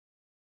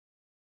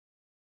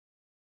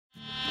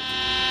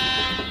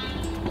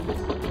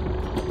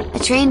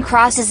A train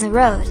crosses the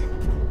road.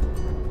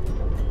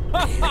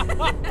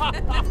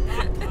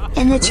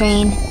 In the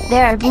train,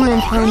 there are Blue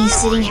and Pony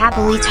sitting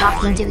happily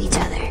talking to each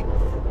other.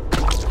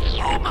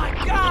 Oh my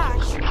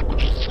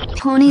gosh!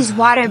 Pony's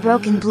water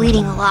broke and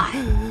bleeding a lot.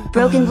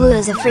 Broken Blue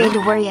is afraid to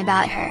worry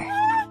about her.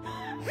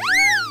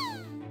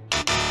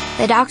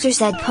 The doctor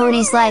said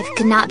Pony's life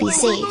could not be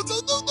saved.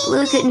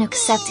 Blue couldn't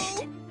accept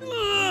it.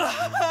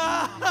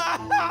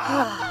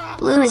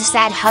 Blue is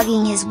sad,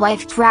 hugging his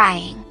wife,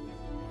 crying.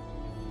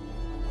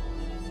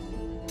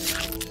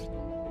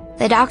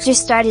 The doctor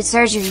started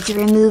surgery to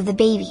remove the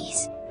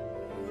babies.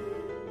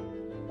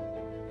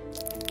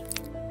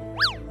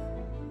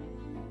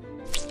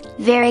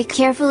 Very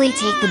carefully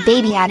take the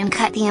baby out and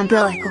cut the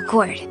umbilical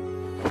cord.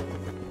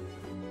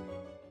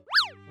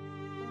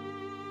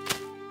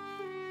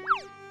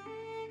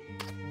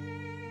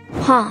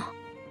 Huh.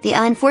 The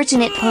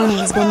unfortunate Pony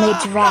has been laid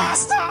to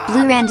rest.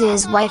 Blue ran to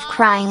his wife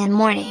crying and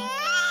mourning.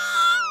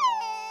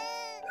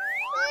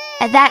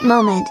 At that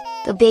moment,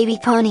 the baby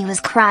Pony was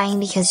crying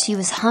because she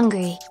was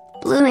hungry.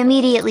 Blue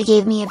immediately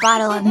gave me a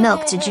bottle of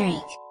milk to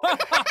drink.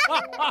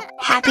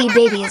 Happy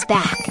baby is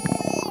back.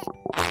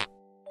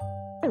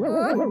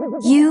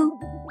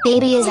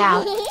 Baby is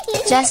out.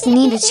 Just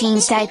need to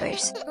change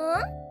diapers.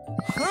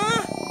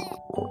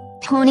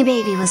 Pony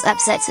baby was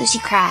upset, so she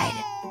cried.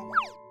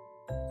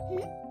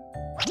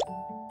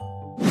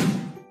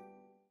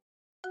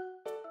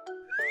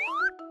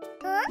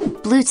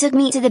 Blue took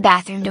me to the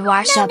bathroom to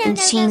wash up and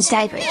change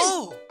diapers.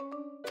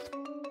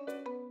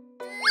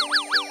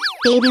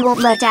 Baby won't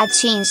let Dad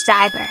change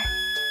diaper.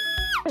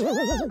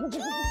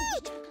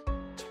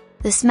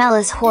 The smell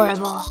is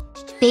horrible.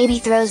 Baby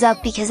throws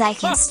up because I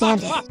can't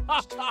stand it.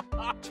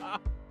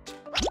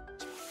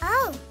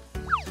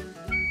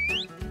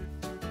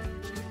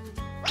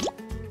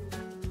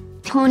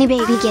 Pony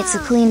baby gets a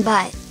clean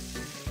butt.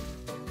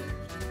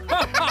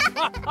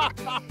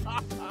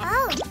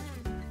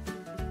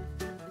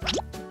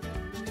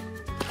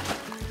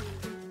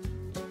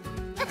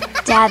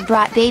 Dad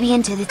brought baby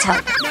into the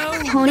tub.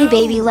 Pony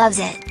baby loves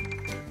it.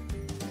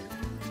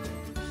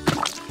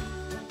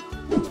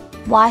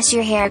 Wash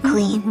your hair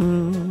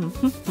clean.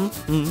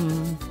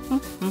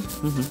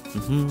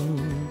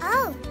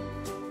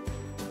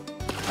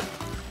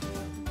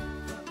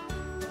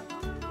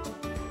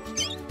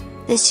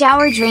 The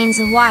shower drains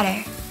the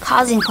water,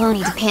 causing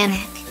Pony to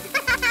panic.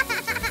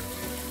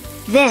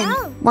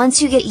 Then,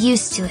 once you get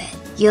used to it,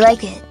 you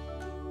like it.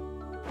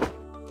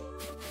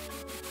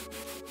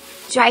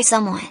 Try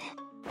someone.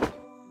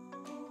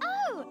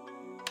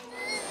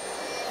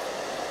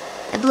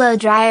 The blow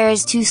dryer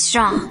is too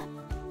strong.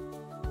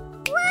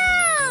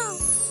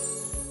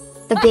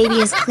 The baby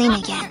is clean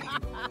again.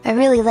 I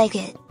really like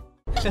it.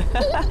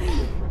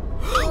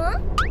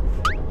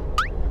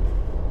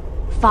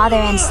 Father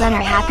and son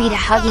are happy to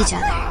hug each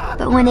other,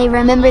 but when they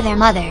remember their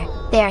mother,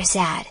 they are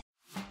sad.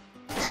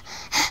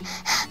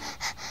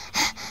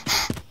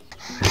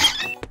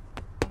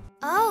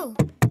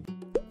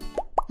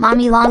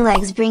 Mommy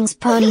Longlegs brings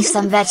Pony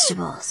some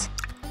vegetables.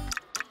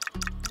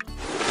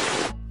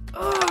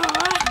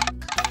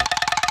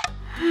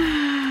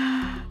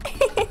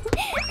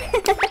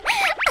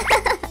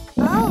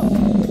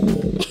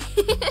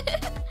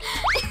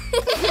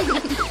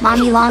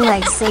 Mommy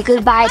Longlegs say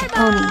goodbye to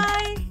Pony.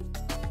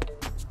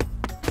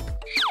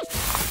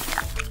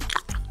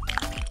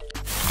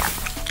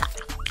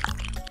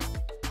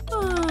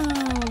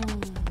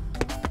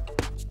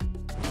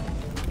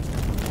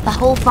 The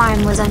whole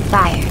farm was on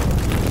fire.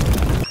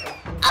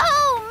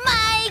 Oh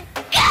my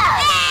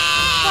god!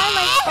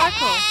 Twilight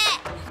Sparkle!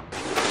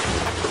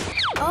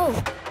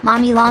 Oh!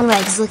 Mommy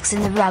Longlegs looks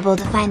in the rubble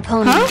to find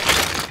Pony.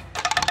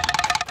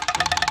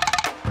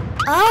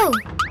 Oh!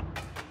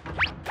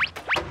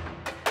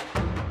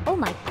 Oh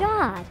my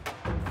god!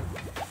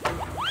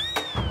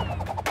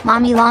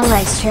 Mommy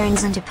Longlegs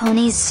turns into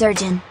Pony's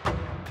surgeon.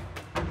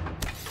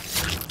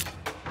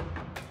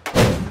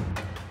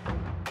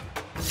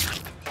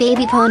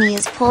 Baby Pony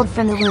is pulled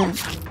from the womb.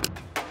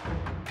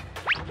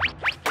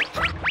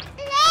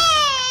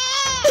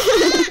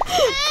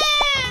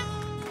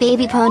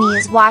 Baby Pony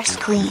is washed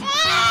clean.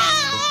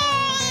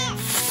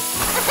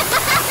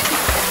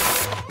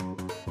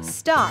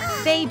 Stop,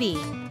 baby!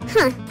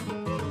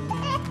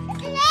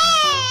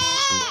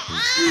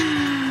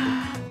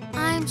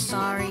 I'm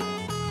sorry.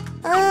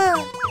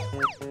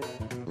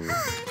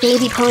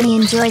 Baby Pony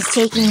enjoys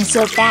taking a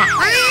soap bath.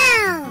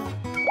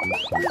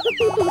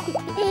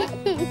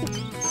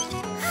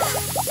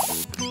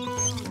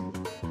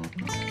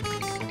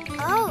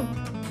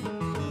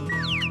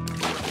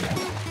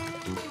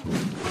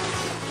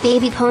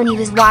 Baby Pony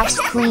was washed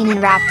clean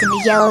and wrapped in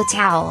a yellow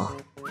towel.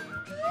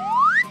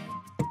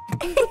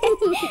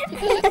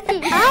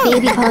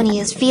 Baby Pony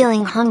is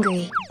feeling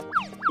hungry.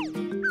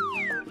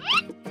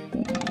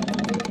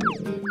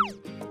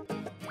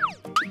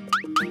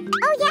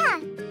 Oh yeah!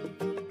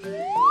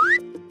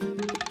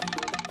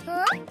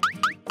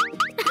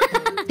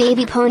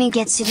 Baby Pony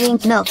gets to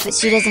drink milk, but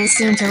she doesn't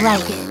seem to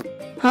like it.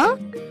 Huh?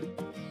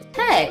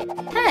 Hey!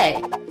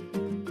 Hey!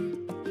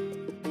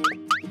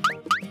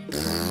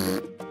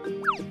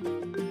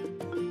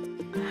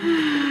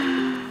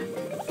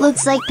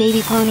 Looks like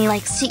baby pony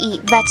likes to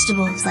eat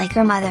vegetables like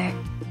her mother.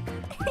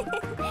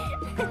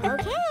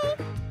 Okay.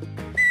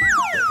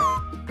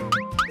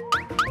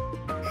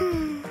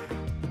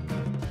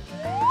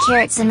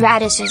 Carrots and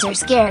radishes are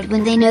scared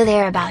when they know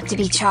they're about to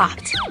be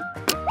chopped.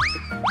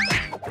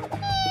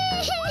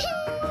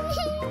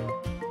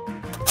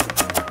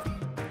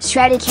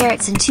 Shredded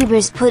carrots and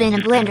tubers put in a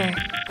blender.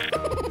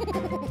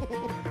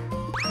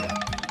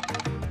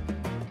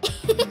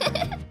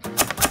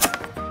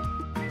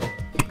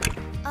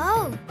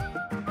 Oh.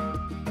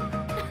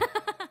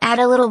 Add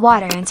a little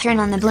water and turn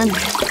on the blender.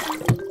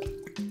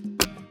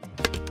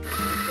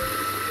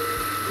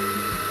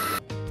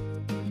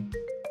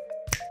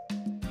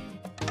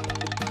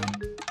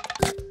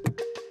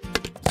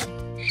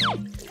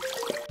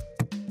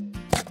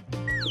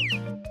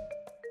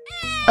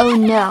 Oh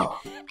no!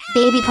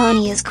 Baby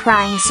pony is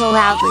crying so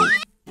loudly.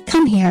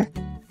 Come here.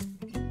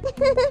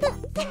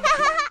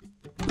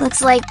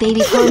 Looks like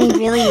baby pony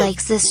really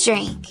likes this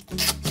drink.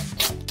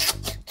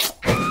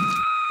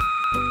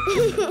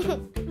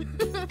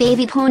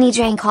 Baby pony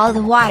drank all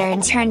the water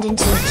and turned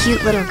into a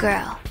cute little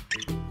girl.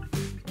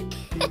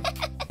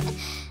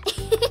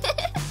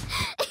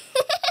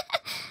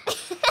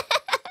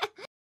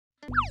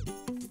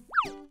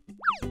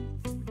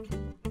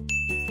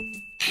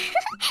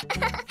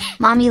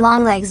 Mommy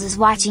Longlegs is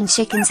watching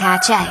chickens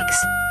hatch eggs.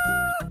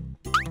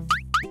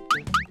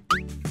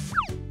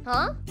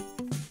 Huh?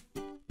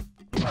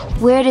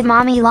 Where did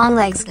Mommy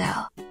Longlegs go?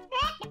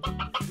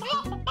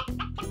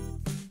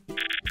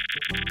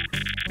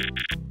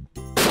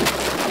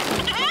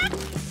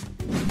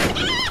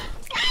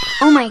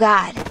 Oh my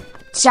god!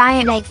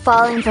 Giant egg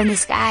falling from the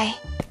sky!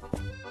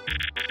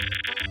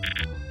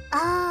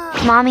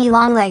 Oh. Mommy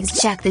Longlegs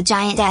checked the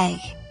giant egg.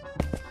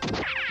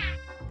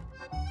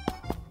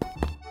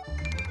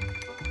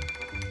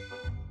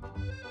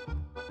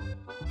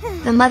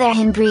 The mother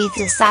hen breathed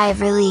a sigh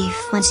of relief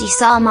when she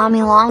saw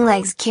Mommy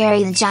Longlegs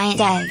carry the giant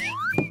egg.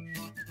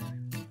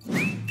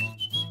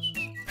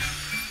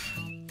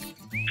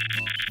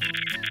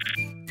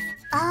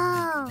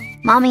 Oh.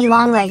 Mommy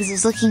Longlegs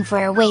is looking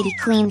for a way to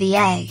clean the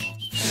egg.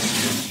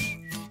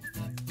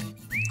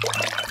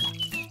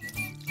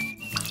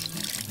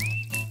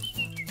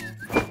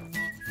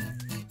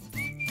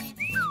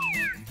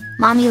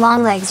 Mommy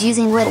Longlegs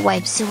using wet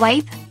wipes to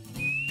wipe.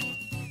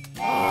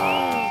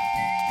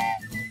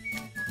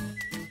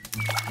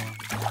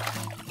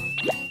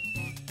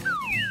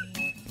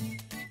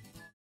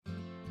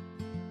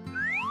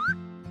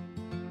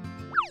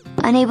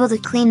 Unable to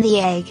clean the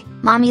egg,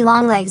 Mommy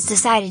Longlegs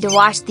decided to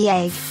wash the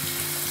egg.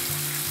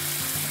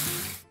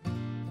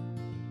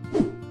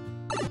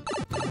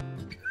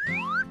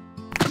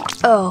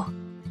 Oh!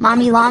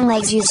 Mommy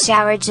Longlegs used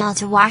shower gel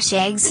to wash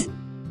eggs.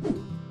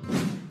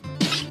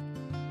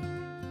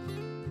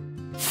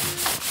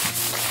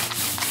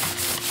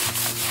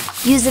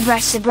 Use a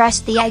brush to brush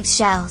the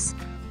eggshells.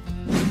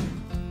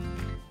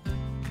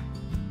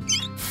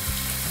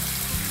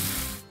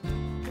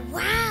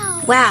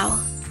 Wow. Wow!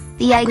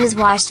 The egg was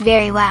washed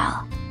very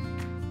well.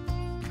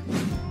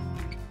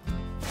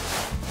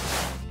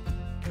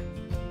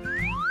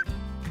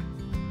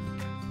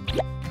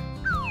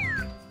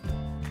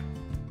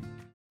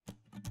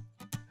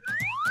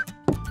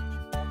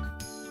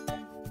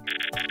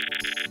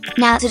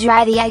 Now to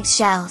dry the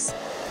eggshells.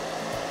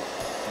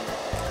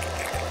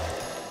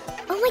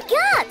 Oh my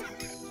god.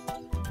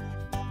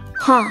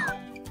 Huh.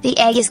 The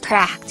egg is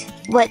cracked.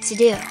 What to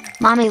do,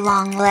 Mommy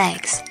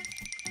Longlegs?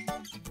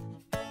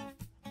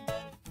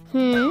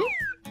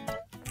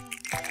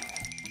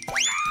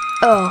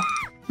 Oh,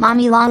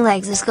 Mommy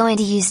Longlegs is going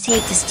to use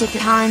tape to stick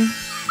it on.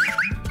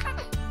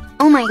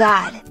 Oh my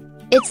god,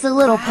 it's the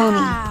little pony.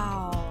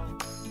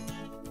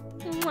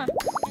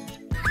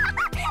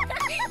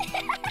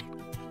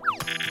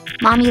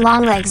 Mommy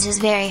Longlegs is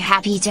very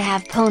happy to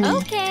have Pony.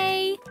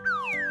 Okay.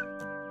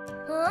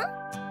 Huh?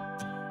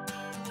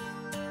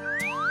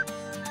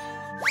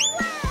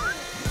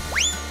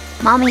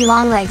 Mommy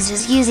Longlegs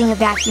is using a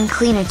vacuum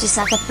cleaner to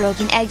suck up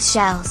broken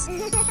eggshells.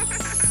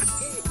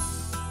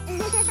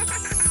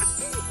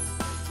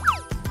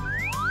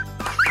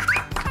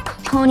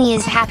 Pony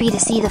is happy to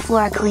see the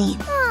floor clean.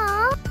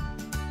 Aww.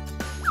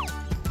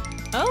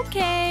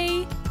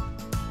 Okay.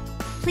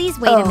 Please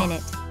wait a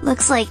minute.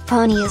 Looks like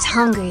Pony is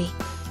hungry.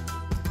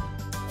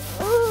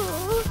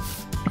 Ooh.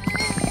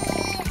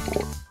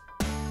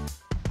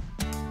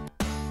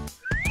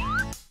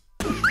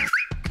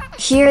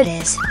 Here it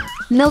is.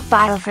 Milk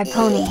bottle for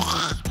Pony.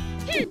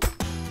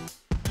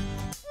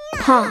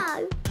 Huh.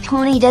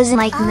 Pony doesn't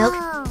like milk.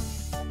 Oh.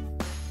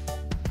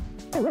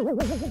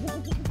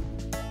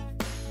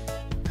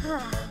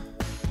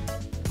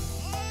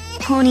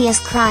 Pony is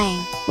crying.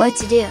 What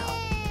to do?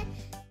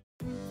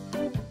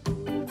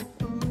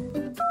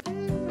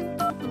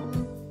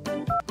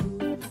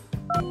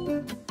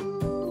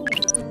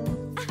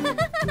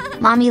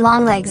 Mommy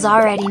Longlegs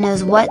already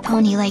knows what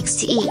Pony likes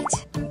to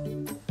eat.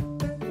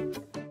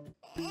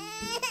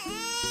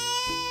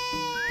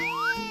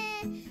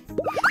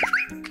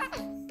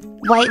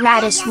 White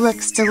radish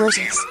looks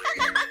delicious.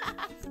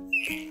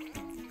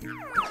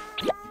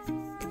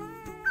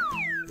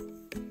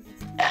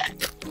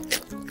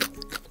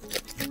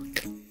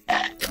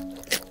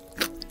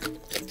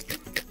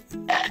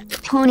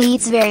 Pony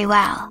eats very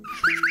well.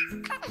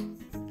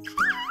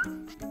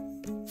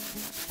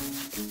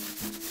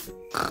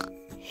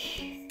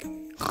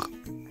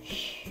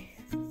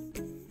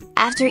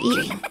 After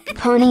eating,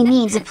 Pony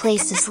needs a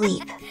place to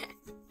sleep.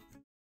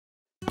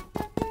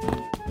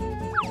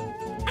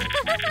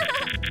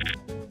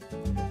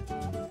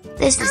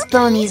 This is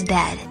Pony's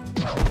bed.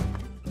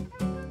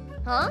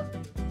 Huh?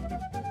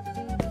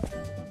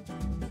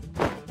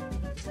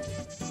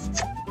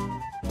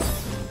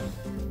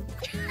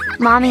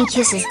 Mommy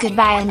kisses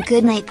goodbye and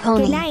goodnight,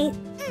 Pony. Good night.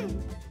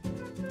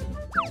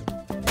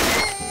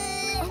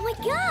 Oh my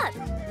god!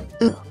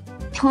 Ooh,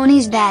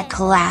 Pony's bed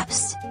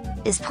collapsed.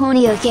 Is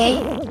Pony okay?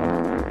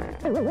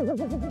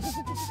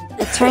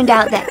 It turned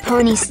out that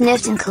Pony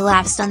sniffed and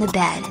collapsed on the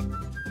bed.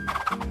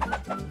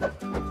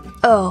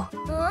 Oh,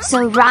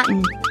 so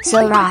rotten,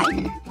 so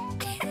rotten.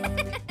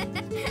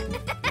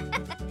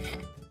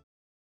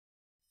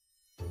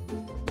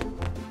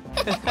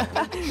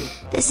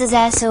 This is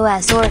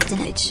SOS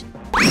Orphanage.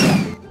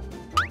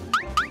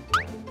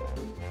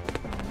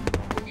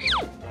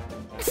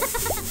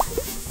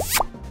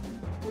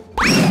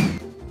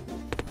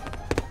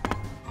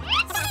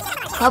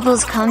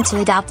 Couples come to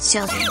adopt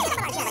children.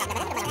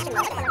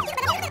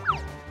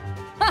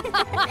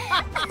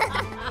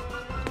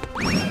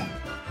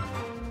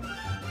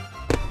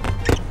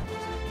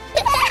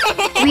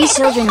 Three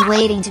children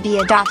waiting to be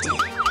adopted.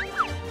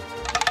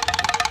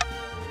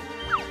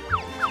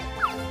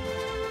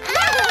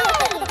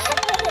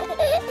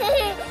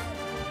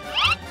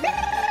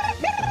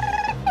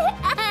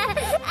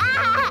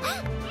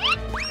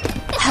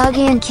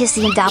 Huggy and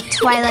Kissy adopt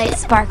Twilight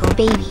Sparkle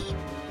baby.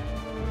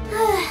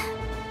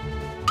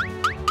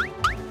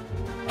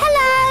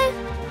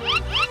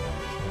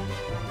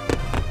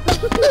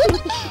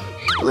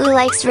 Blue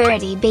likes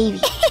Rarity baby.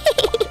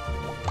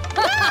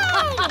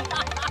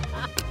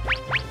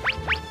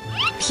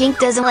 Pink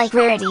doesn't like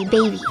Rarity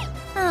baby.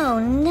 Oh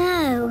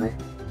no!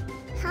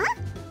 Huh?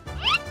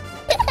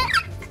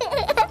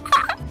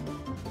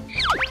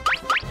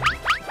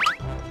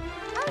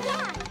 Oh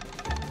yeah!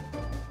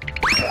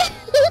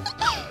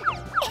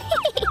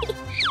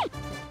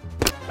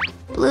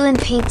 Blue and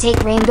Pink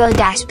take Rainbow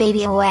Dash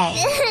baby away.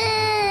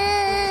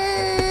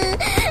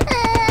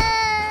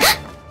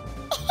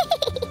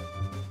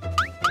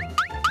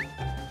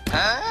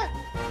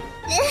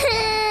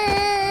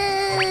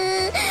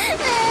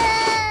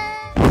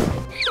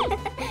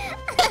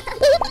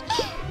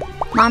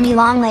 Mommy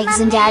Longlegs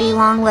and Daddy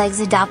Longlegs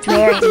adopt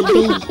Rarity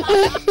baby.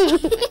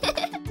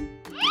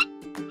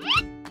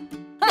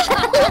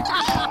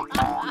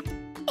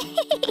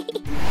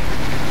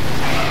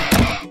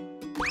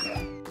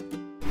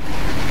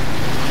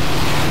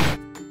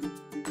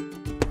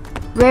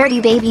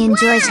 Rarity baby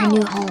enjoys her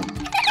new home.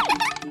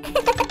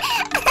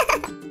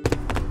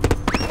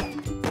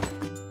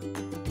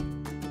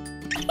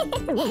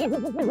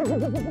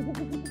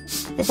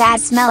 The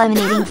bad smell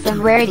emanating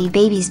from Rarity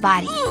baby's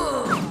body.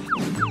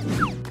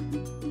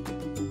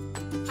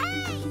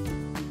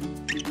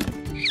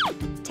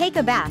 Take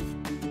a bath.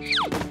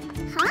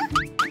 Huh?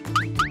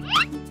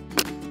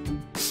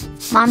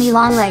 Mommy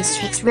Longlegs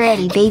takes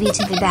Rarity baby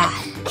to the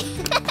bath.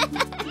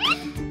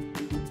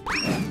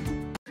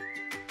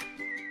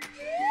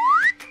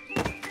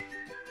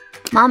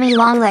 Mommy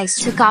Longlegs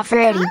took off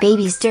Rarity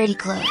baby's dirty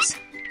clothes.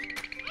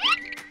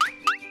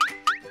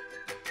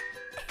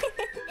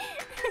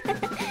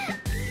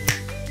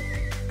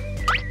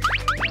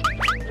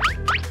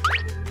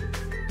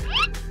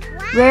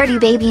 Rarity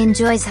baby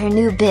enjoys her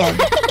new bib.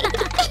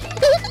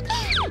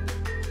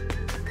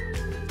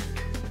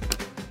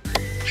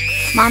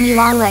 Mommy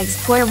Longlegs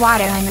pour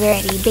water on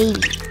Rarity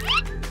baby.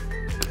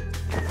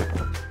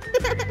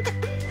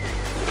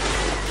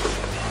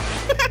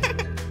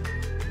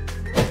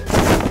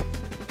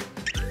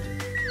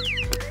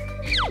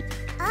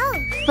 Oh!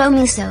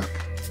 Foamy soap.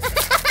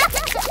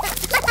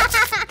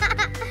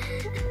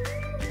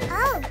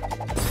 Oh!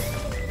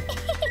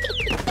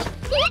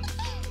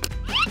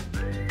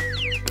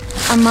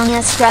 Among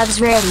Us scrubs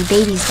Rarity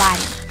baby's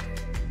body.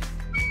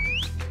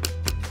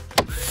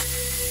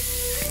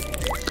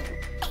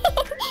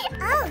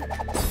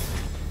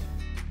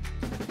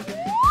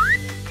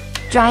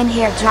 Drying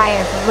hair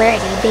dryer for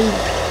Rarity baby.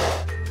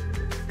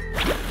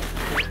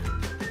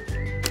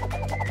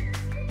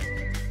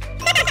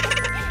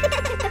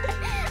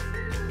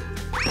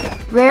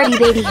 Rarity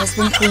baby has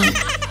been cleaned.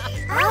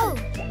 Oh!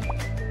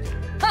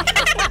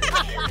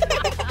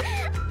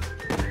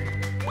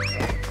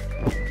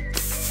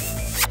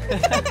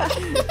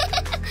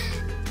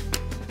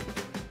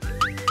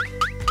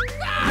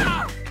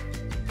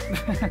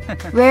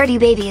 Rarity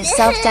baby is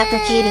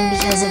self-deprecating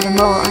because of the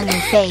mole on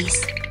her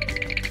face.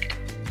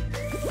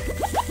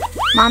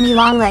 Mommy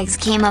Longlegs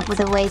came up with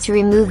a way to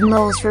remove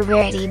moles for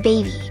Rarity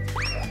baby.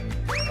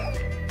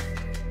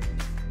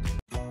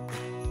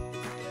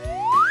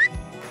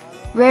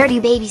 Rarity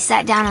baby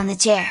sat down on the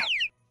chair.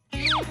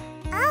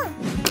 Oh!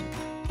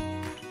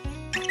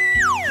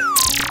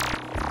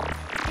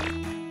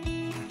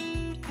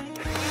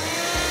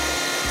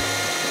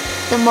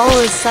 The mole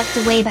is sucked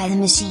away by the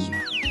machine.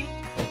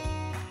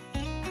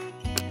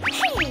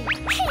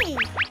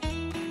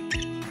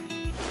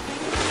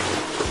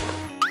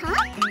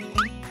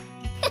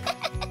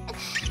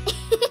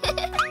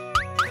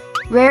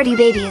 Rarity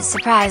baby is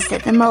surprised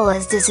that the mole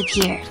has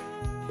disappeared.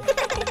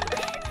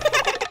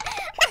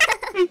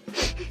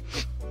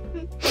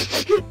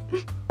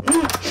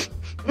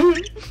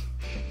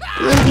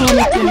 Blue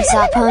panicked when he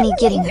saw Pony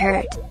getting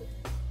hurt.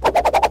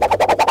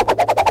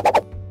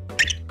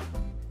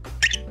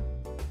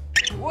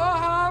 What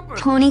happened?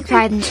 Pony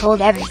cried and told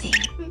everything.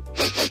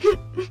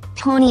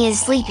 Pony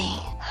is sleeping.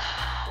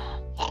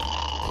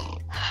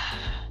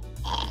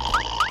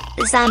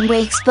 The sun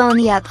wakes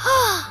Pony up.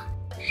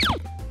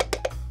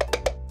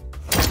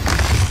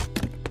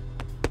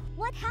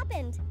 What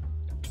happened?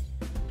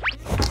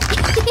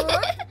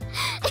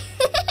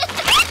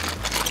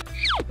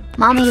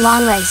 Mommy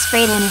Longlegs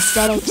sprayed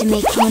anesthetic to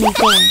make Pony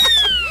faint.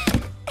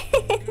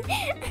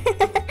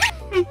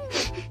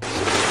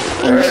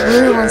 Angry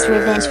Blue wants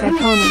revenge for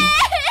Pony.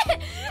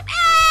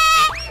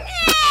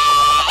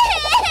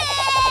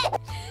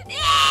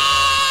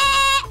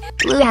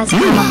 Blue has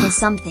come up with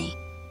something.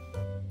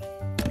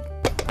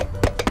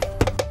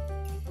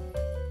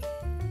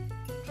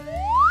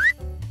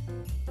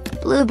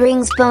 Blue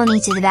brings Pony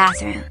to the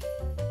bathroom.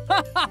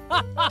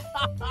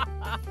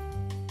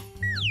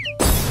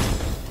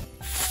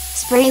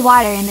 Spray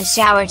water in the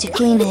shower to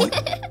clean it.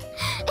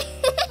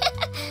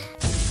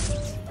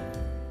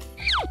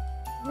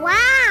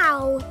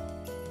 Wow!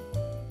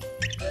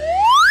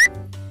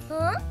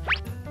 Huh?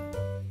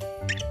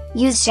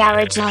 Use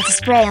shower gel to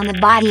spray on the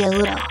body a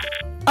little.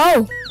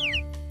 Oh!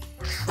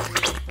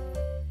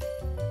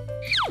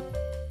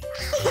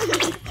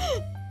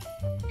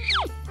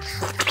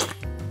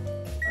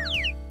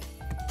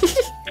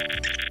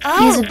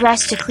 Use a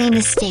brush to clean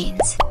the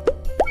stains.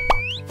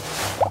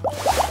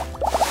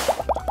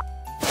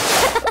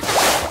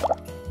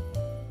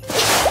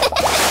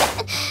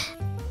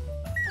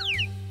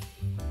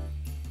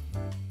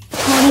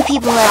 Pony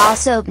people are all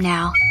soap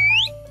now.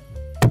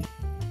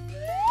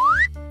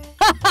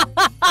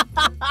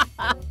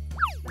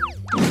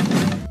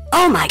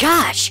 Oh my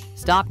gosh!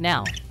 Stop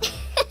now.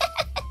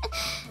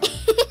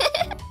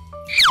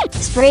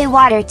 Spray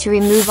water to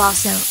remove all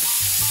soap.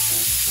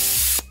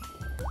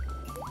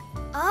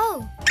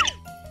 Oh.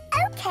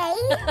 Okay.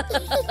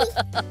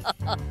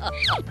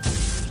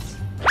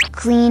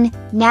 Clean,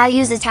 now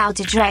use a towel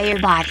to dry your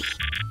body.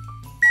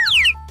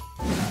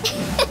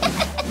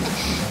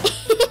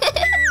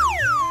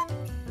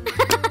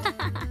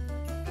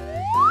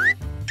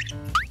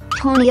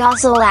 Pony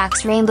also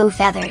lacks rainbow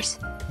feathers.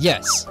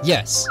 Yes,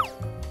 yes.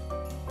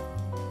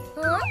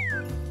 Huh?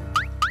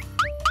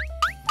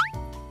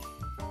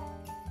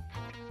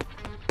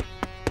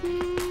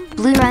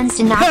 Blue runs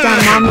to knock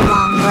down Mommy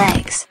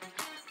Longlegs.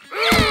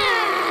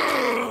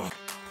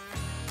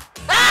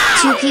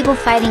 Two people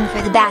fighting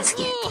for the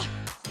basket.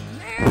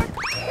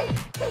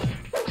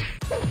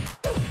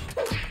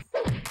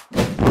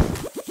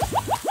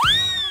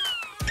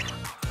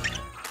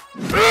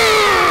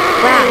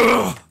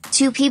 Wow!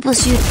 Two people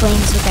shoot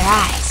flames with their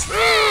eyes.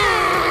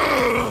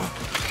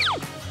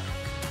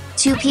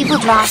 Two people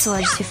draw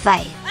swords to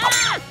fight.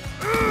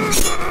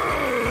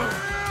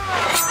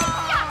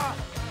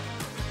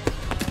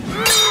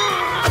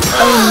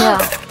 Oh no!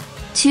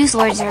 Two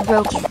swords are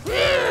broken.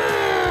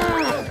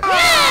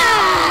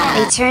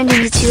 They turned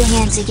into two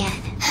hands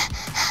again.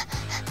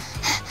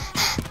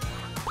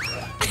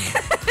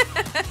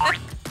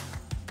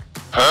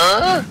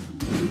 Huh?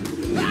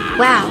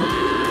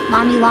 Wow!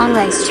 Mommy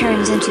Longlegs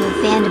turns into a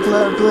fan to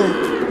blow Blue.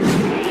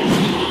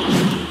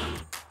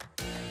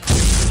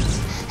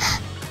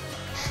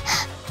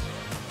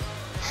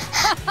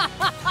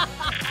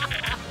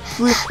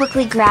 Blue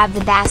quickly grabbed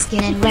the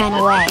basket and ran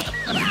away.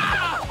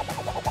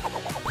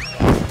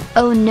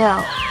 Oh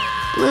no!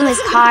 Blue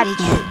is caught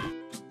again.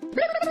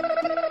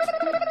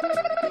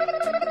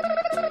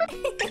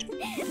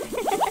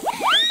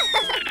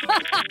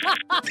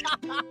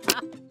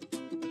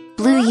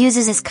 Blue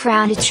uses his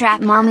crown to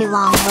trap Mommy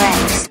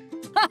Longlegs.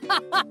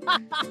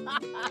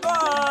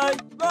 Bye!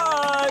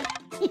 Bye!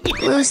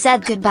 Blue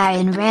said goodbye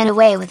and ran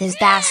away with his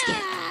basket.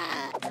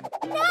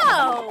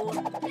 No!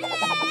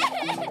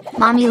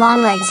 Mommy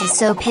Longlegs is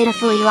so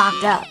pitifully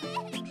locked up.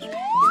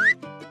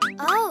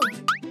 Oh.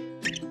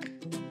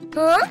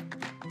 Huh?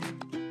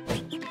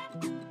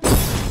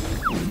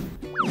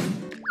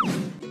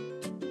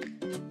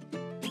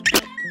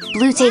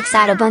 Blue takes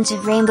out a bunch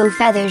of rainbow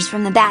feathers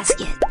from the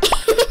basket.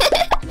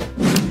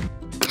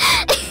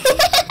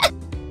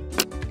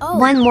 Oh.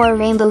 One more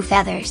rainbow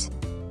feathers.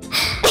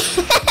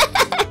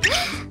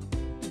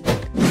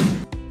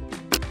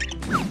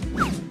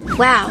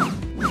 Wow!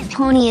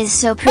 Pony is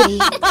so pretty.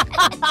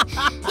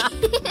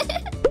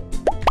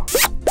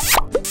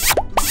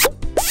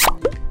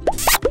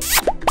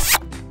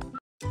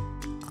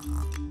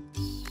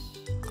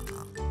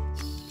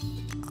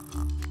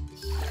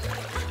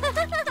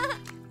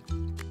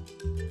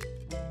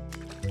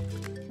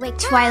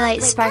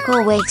 Twilight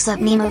Sparkle wakes up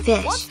Nemo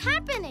Fish. What's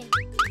happening?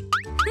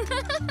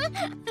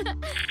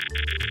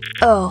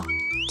 Oh!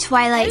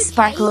 Twilight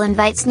Sparkle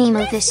invites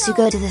Nemo Fish to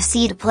go to the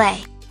sea to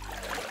play.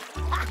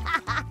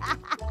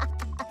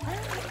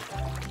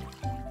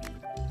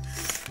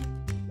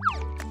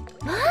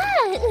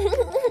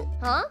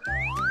 Huh?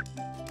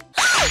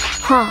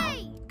 Huh.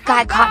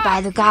 Got caught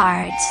by the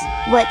guards.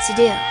 What to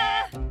do?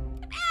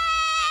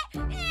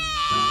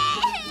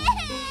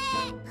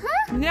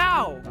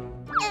 No!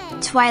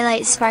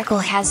 Twilight Sparkle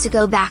has to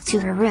go back to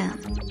her room.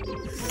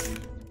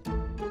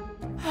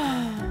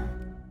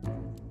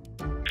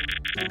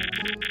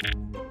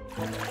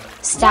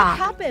 Stop. What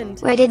happened?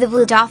 Where did the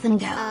blue dolphin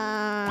go?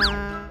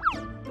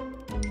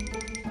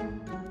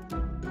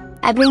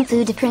 I bring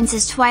food to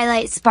Princess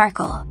Twilight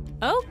Sparkle.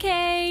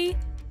 Okay.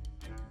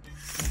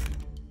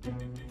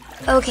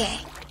 Okay.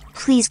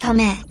 Please come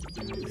in.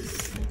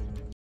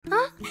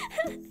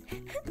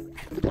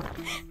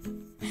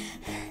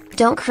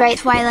 Don't cry,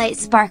 Twilight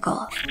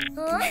Sparkle.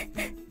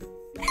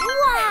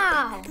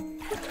 Wow!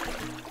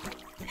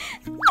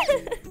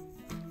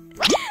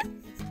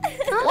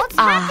 What's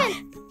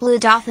happened? Blue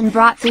Dolphin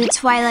brought food,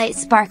 Twilight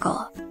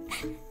Sparkle.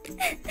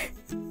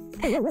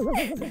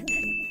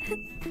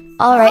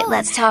 Alright,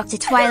 let's talk to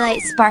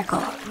Twilight Sparkle.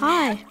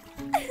 Hi.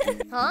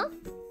 Huh?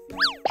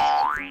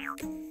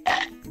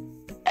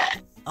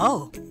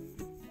 Oh.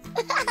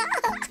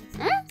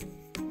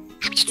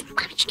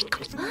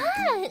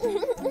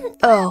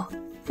 Oh,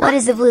 what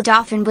is the Blue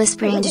Dolphin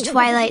whispering to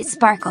Twilight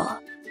Sparkle?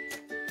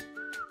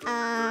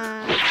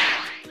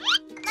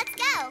 Let's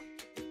go!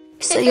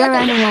 So you're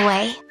running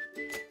away?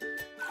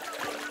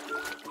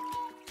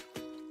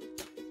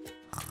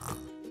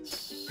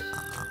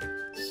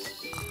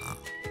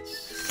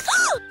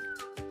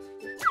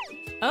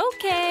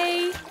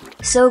 Okay.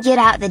 So get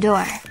out the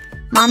door.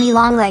 Mommy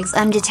Longlegs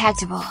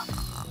undetectable.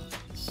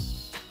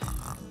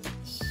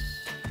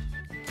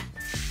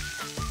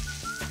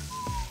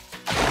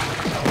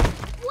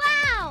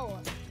 Wow!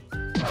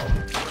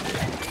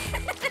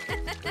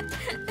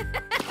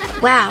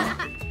 Wow,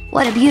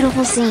 what a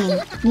beautiful scene,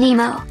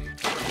 Nemo.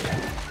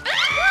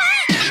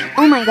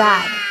 Oh my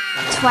god,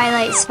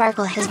 Twilight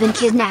Sparkle has been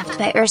kidnapped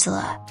by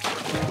Ursula.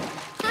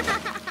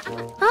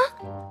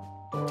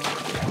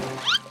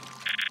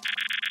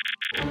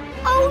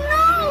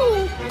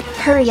 Oh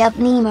Hurry up,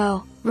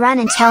 Nemo, run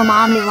and tell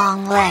Mommy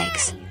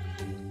Longlegs.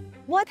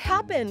 What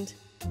happened?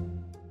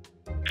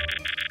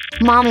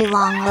 Mommy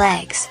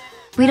Longlegs,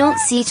 we don't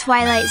see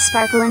Twilight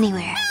Sparkle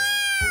anywhere.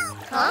 no!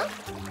 Huh?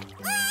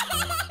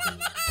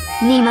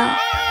 Nemo,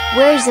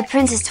 where's the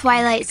Princess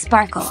Twilight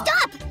Sparkle?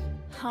 Stop!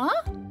 Huh?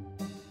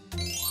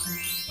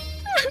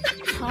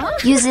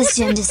 Use this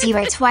gem to see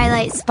where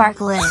Twilight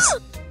Sparkle is.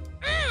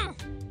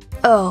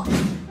 Oh,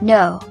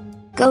 no.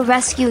 Go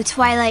rescue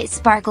Twilight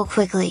Sparkle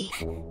quickly.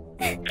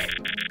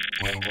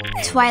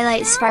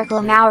 Twilight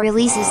Sparkle now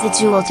releases the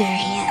jewel to her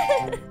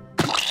hand.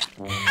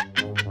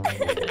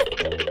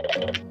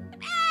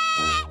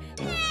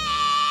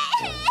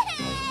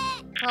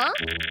 Huh?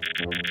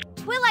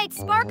 Twilight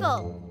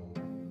Sparkle!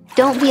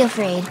 Don't be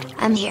afraid,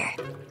 I'm here.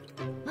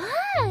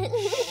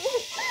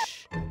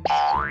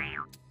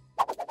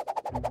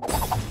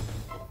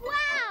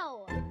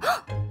 Wow!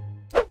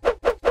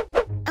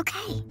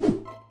 Okay.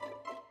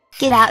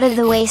 Get out of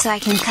the way so I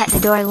can cut the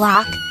door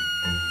lock.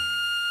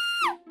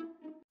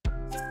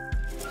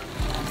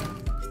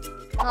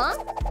 Huh?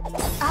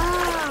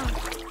 Ah!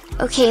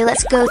 Okay,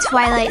 let's go,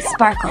 Twilight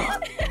Sparkle.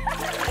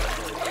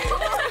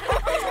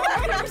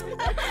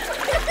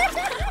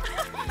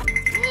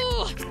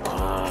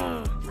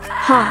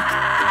 Huh,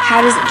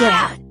 how does it get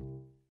out?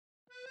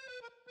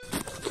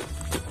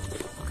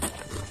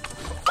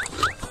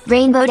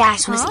 Rainbow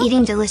Dash was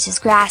eating delicious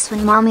grass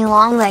when Mommy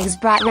Longlegs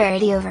brought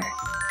Rarity over.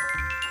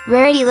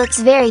 Rarity looks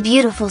very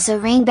beautiful, so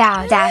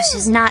Rainbow Dash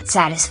is not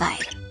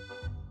satisfied.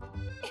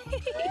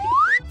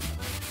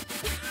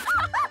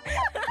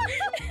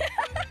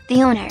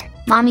 The owner,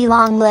 Mommy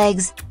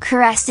Longlegs,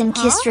 caressed and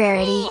kissed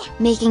Rarity,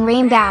 making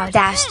Rainbow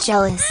Dash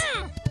jealous.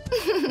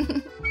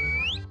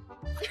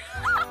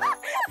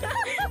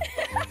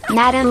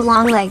 Madame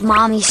Longleg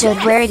Mommy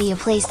showed Rarity a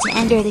place to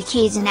enter the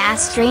cage and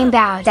asked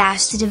Rainbow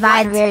Dash to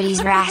divide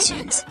Rarity's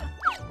rations.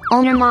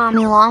 Owner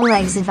Mommy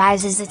Longlegs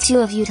advises the two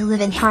of you to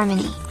live in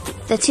harmony.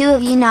 The two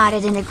of you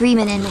nodded in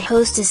agreement and the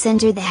hostess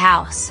entered the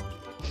house.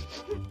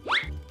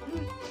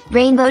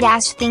 Rainbow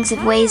Dash thinks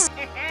of ways.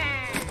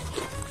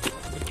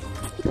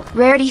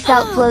 Rarity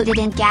felt bloated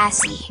and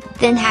gassy,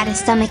 then had a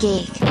stomach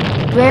ache.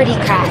 Rarity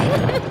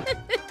cried.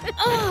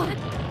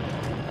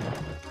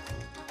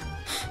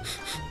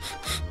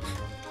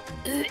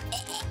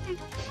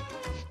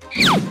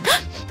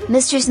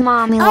 Mistress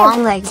Mommy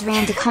Longlegs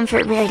ran to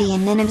comfort Rarity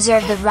and then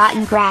observed the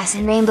rotten grass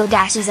and Rainbow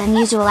Dash's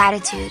unusual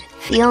attitude.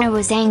 The owner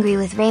was angry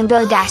with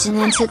Rainbow Dash and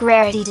then took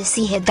Rarity to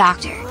see his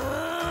doctor.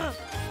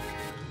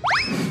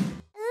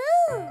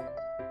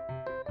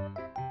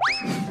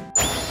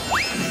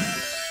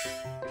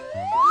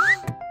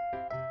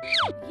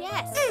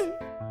 Yes!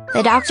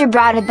 The doctor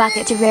brought a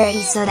bucket to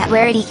Rarity so that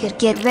Rarity could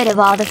get rid of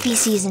all the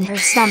feces in her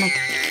stomach.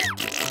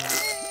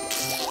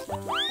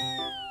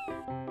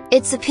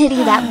 It's a pity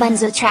that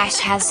Bunzo trash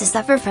has to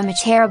suffer from a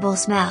terrible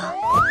smell.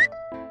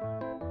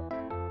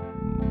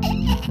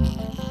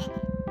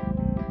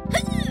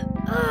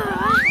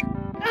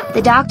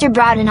 The doctor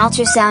brought an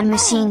ultrasound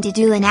machine to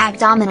do an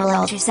abdominal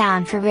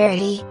ultrasound for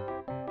Rarity.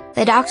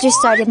 The doctor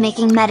started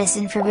making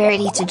medicine for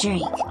Rarity to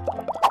drink.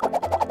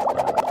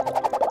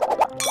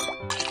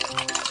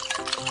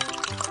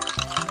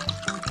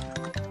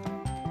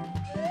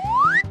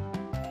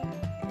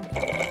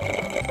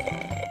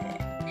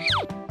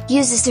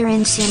 Use a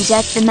syringe to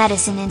inject the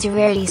medicine into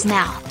Rarity's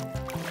mouth.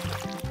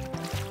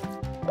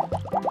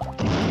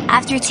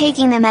 After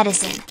taking the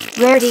medicine,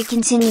 Rarity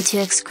continued to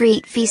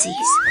excrete feces.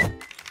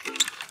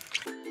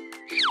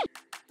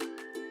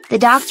 The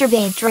doctor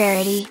bathed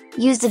Rarity,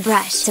 used a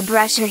brush to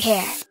brush her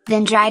hair,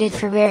 then dried it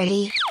for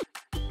Rarity.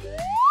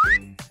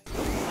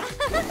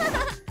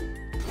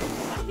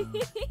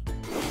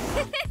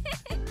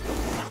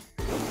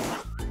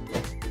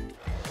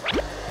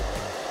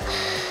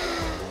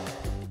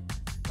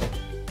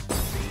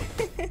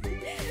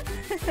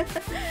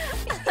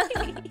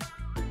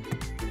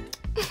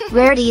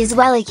 Rarity is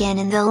well again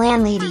and the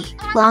landlady,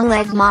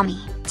 long-legged mommy,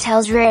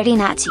 tells Rarity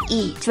not to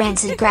eat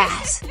rancid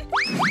grass.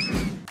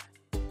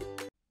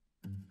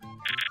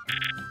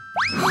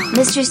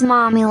 Mistress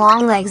Mommy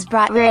Longlegs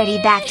brought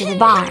Rarity back to the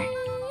barn.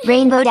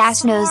 Rainbow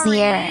Dash knows the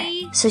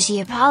error, so she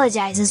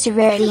apologizes to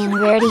Rarity and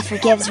Rarity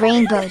forgives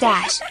Rainbow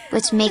Dash,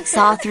 which makes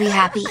all three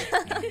happy.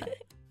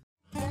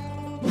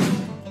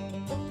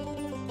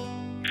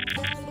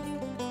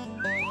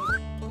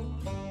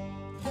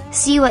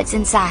 See what's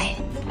inside.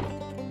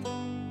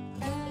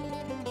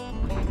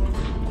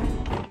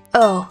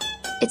 Oh,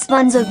 it's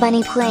Bunzo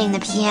Bunny playing the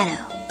piano.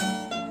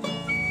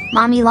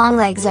 Mommy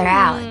Longlegs are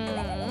out.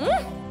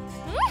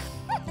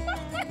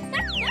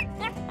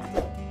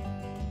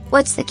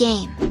 What's the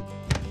game?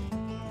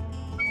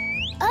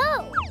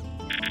 Oh!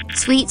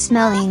 Sweet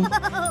smelling,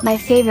 my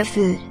favorite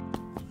food.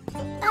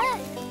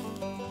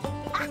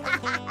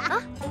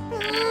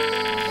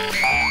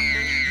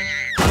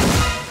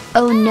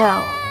 Oh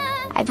no!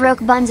 I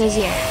broke Bunzo's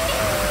ear.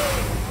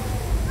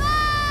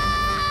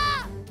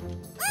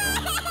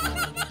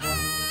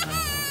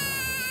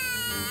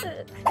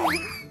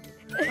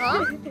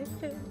 Huh?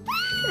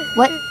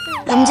 What?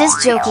 I'm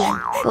just joking,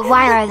 but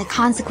why are the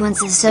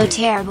consequences so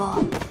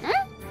terrible?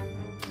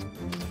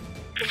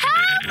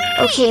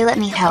 Okay, let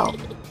me help.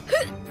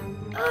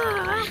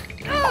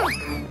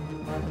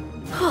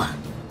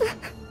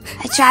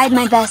 I tried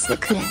my best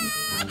but couldn't.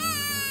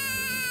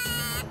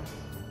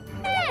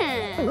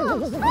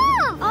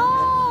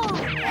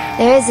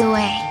 There is a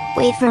way,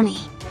 wait for me.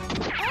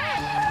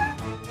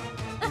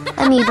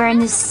 Let me burn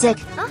this stick.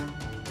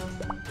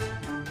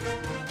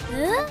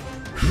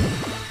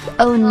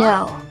 Oh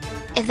no!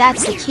 If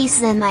that's the case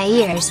then my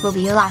ears will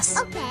be lost.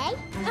 Okay.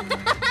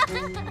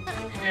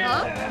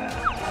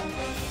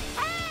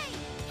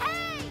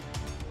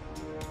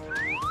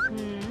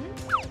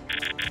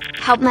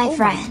 Help my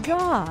friend.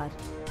 God.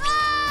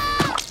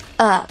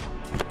 Up.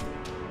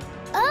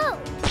 Oh!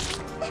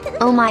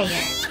 Oh my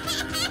ear.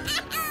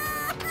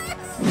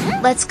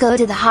 Let's go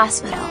to the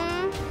hospital.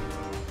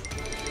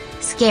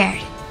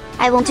 Scared.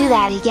 I won't do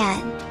that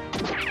again.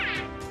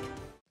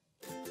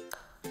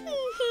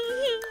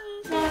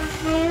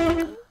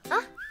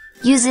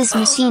 Use this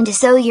machine to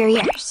sew your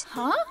ears.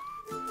 Huh?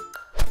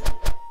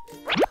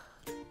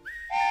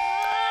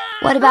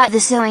 What about the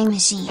sewing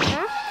machine?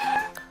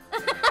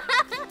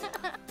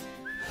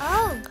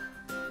 Oh!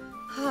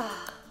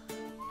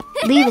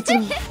 Leave it to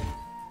me.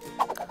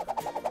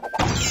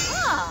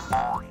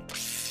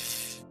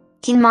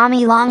 Can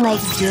Mommy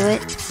Longlegs do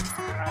it?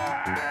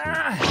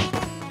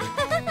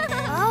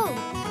 Oh!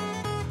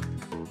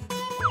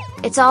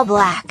 It's all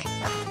black.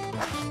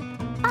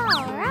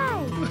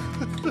 Alright!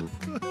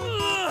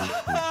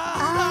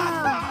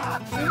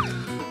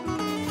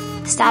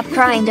 Stop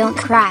crying, don't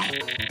cry.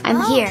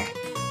 I'm here.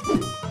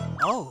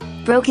 Oh.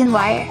 Broken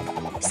wire.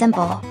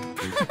 Simple.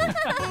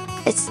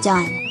 It's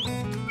done.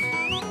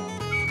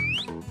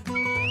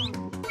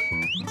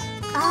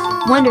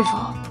 Oh!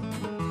 Wonderful.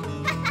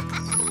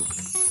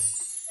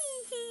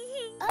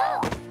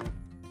 Oh!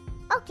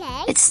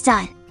 Okay. It's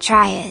done.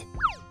 Try it.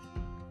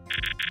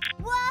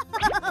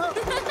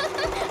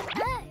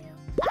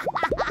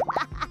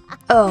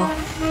 Oh,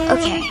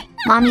 okay.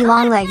 Mommy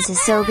Longlegs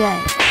is so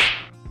good.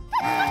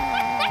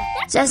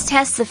 Just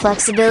test the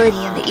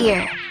flexibility of the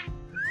ear.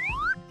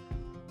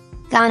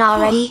 Gone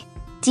already?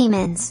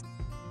 Demons.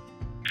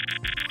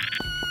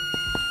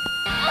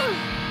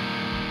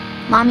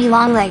 Mommy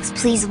Longlegs,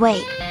 please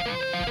wait.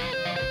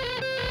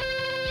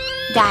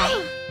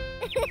 Die.